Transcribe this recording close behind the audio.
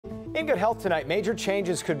In Good Health tonight, major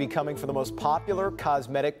changes could be coming for the most popular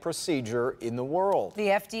cosmetic procedure in the world. The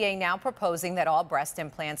FDA now proposing that all breast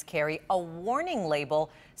implants carry a warning label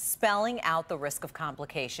spelling out the risk of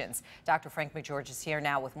complications. Dr. Frank McGeorge is here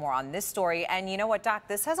now with more on this story. And you know what, Doc,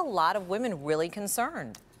 this has a lot of women really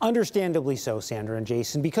concerned. Understandably so, Sandra and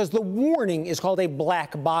Jason, because the warning is called a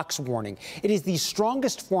black box warning. It is the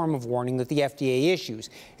strongest form of warning that the FDA issues.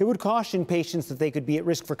 It would caution patients that they could be at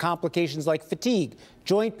risk for complications like fatigue,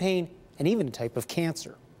 joint pain, and even a type of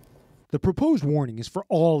cancer. The proposed warning is for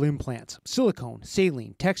all implants, silicone,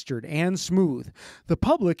 saline, textured, and smooth. The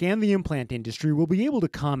public and the implant industry will be able to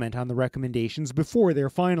comment on the recommendations before they're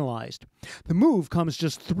finalized. The move comes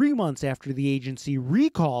just 3 months after the agency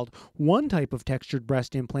recalled one type of textured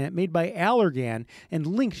breast implant made by Allergan and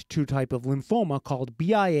linked to a type of lymphoma called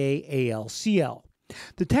BIA-ALCL.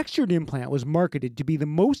 The textured implant was marketed to be the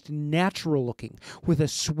most natural looking, with a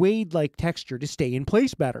suede-like texture to stay in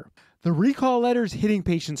place better. The recall letter's hitting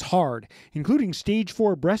patients hard, including stage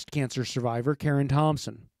 4 breast cancer survivor Karen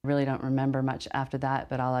Thompson. I really don't remember much after that,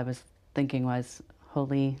 but all I was thinking was,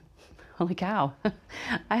 holy cow,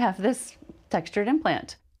 I have this textured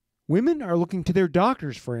implant. Women are looking to their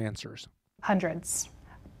doctors for answers. Hundreds.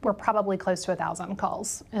 We're probably close to 1,000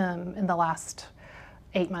 calls in the last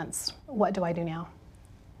 8 months. What do I do now?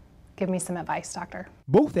 Give me some advice, doctor.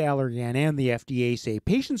 Both Allergan and the FDA say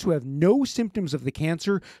patients who have no symptoms of the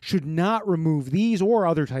cancer should not remove these or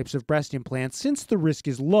other types of breast implants since the risk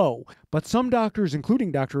is low. But some doctors,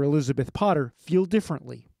 including Dr. Elizabeth Potter, feel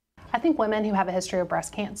differently. I think women who have a history of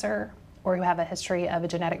breast cancer or who have a history of a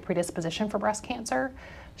genetic predisposition for breast cancer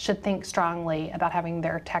should think strongly about having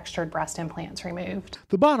their textured breast implants removed.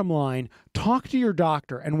 The bottom line, talk to your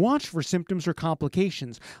doctor and watch for symptoms or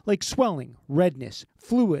complications like swelling, redness,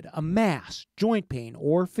 fluid, a mass, joint pain,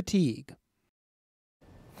 or fatigue.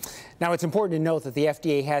 Now, it's important to note that the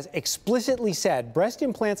FDA has explicitly said breast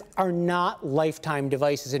implants are not lifetime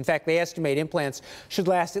devices. In fact, they estimate implants should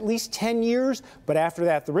last at least 10 years, but after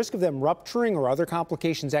that, the risk of them rupturing or other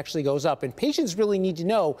complications actually goes up. And patients really need to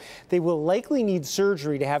know they will likely need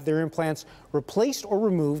surgery to have their implants replaced or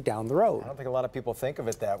removed down the road. I don't think a lot of people think of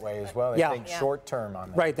it that way as well. They think short term on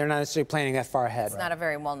that. Right, they're not necessarily planning that far ahead. It's not a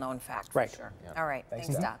very well-known fact, for sure. All right, thanks,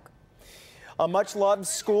 Doc. A much-loved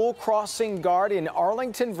school crossing guard in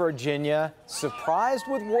Arlington, Virginia, surprised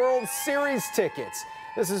with World Series tickets.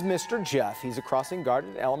 This is Mr. Jeff. He's a crossing guard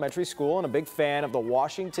at an elementary school and a big fan of the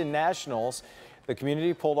Washington Nationals. The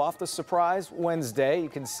community pulled off the surprise Wednesday. You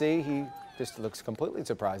can see he just looks completely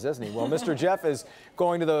surprised, doesn't he? Well, Mr. Jeff is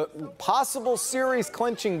going to the possible series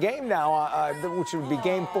clinching game now, which would be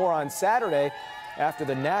Game 4 on Saturday after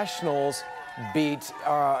the Nationals beat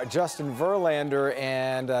Justin Verlander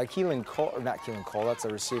and Keelan Cole, or not Keelan Cole, that's a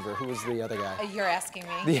receiver. Who was the other guy? You're asking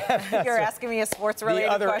me. You're asking me a sports-related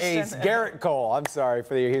question. The other ace, Garrett Cole. I'm sorry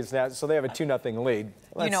for the Houston. So they have a 2-0 lead.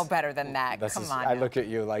 You know better than that. Come on. I look at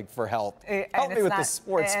you like for help. Help me with the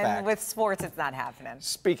sports fact. With sports, it's not happening.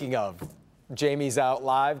 Speaking of, Jamie's out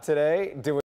live today doing